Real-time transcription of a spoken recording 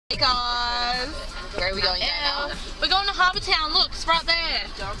Hey guys, where are we going now? We're going to Harbour Town. Look, it's right there.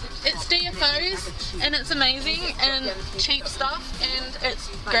 It's DFOs and it's amazing and cheap stuff and it's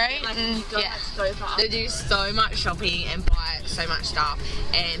great and yeah. They do so much shopping and buy so much stuff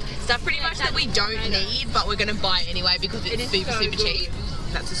and stuff pretty much that we don't need, but we're gonna buy anyway because it's super cheap.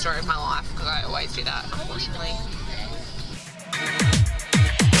 That's the story of my life because I always do that, unfortunately.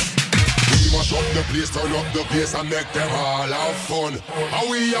 Mash up the place, turn up the place and make them all have fun. How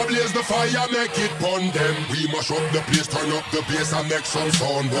we ablaze the fire, make it pun them. We mash up the place, turn up the place and make some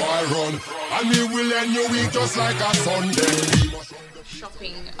sound, boy run. And we will end your week just like a Sunday.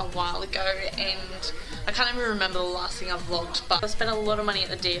 Shopping a while ago and I can't even remember the last thing I vlogged, but I spent a lot of money at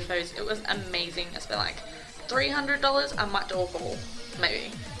the DFOs. It was amazing. I spent like $300. I might do a haul,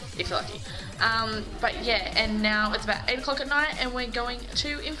 maybe, if you're lucky. But yeah, and now it's about 8 o'clock at night and we're going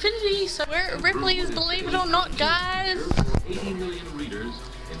to Infinity. So we're at Ripley's, believe it or not, guys. 80 million readers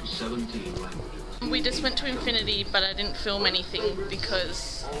in 17 languages. We just went to Infinity, but I didn't film anything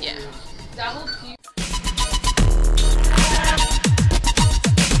because, yeah.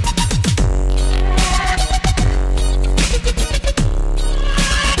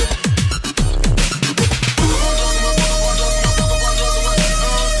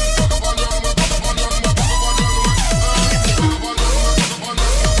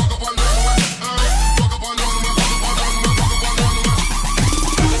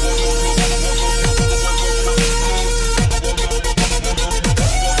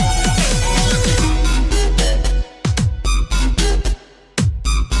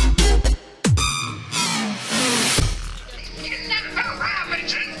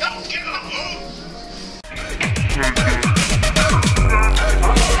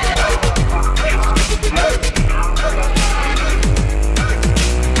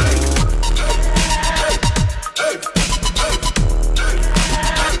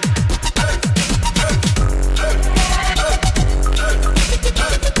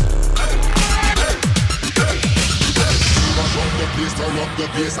 The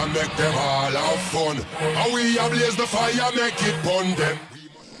place and make them all have fun. How we ablaze the fire, make it pun them.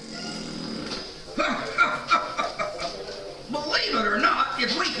 Believe it or not,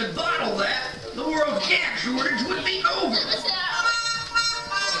 if we could bottle that, the world's gas shortage would be over.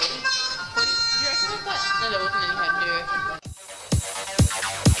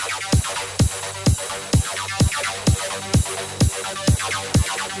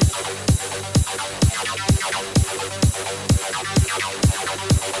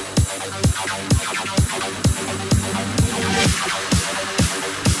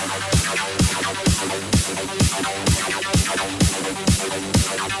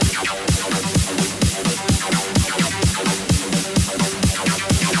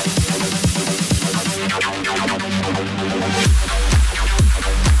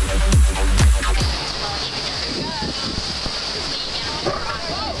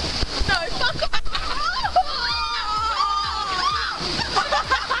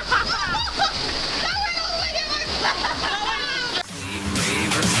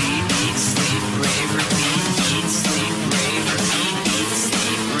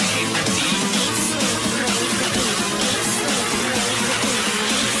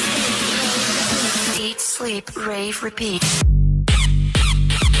 Sleep, rave, repeat.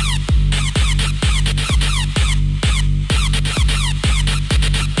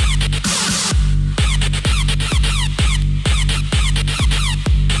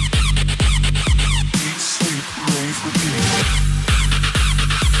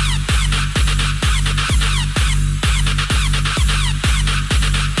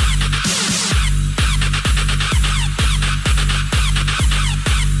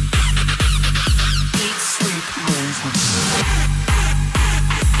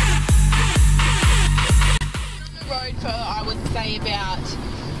 I would say about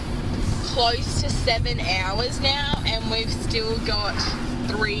close to 7 hours now, and we've still got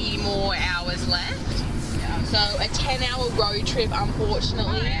 3 more hours left. So a 10-hour road trip,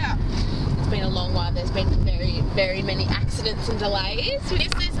 unfortunately. It's been a long one. There's been very many accidents and delays.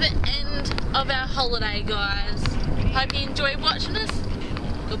 This is the end of our holiday, guys. Hope you enjoyed watching us.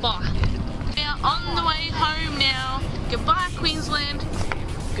 Goodbye. We are on the way home now. Goodbye, Queensland.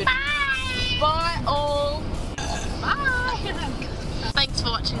 Goodbye. Bye all. Bye. Thanks for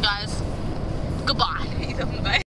watching, guys. Goodbye.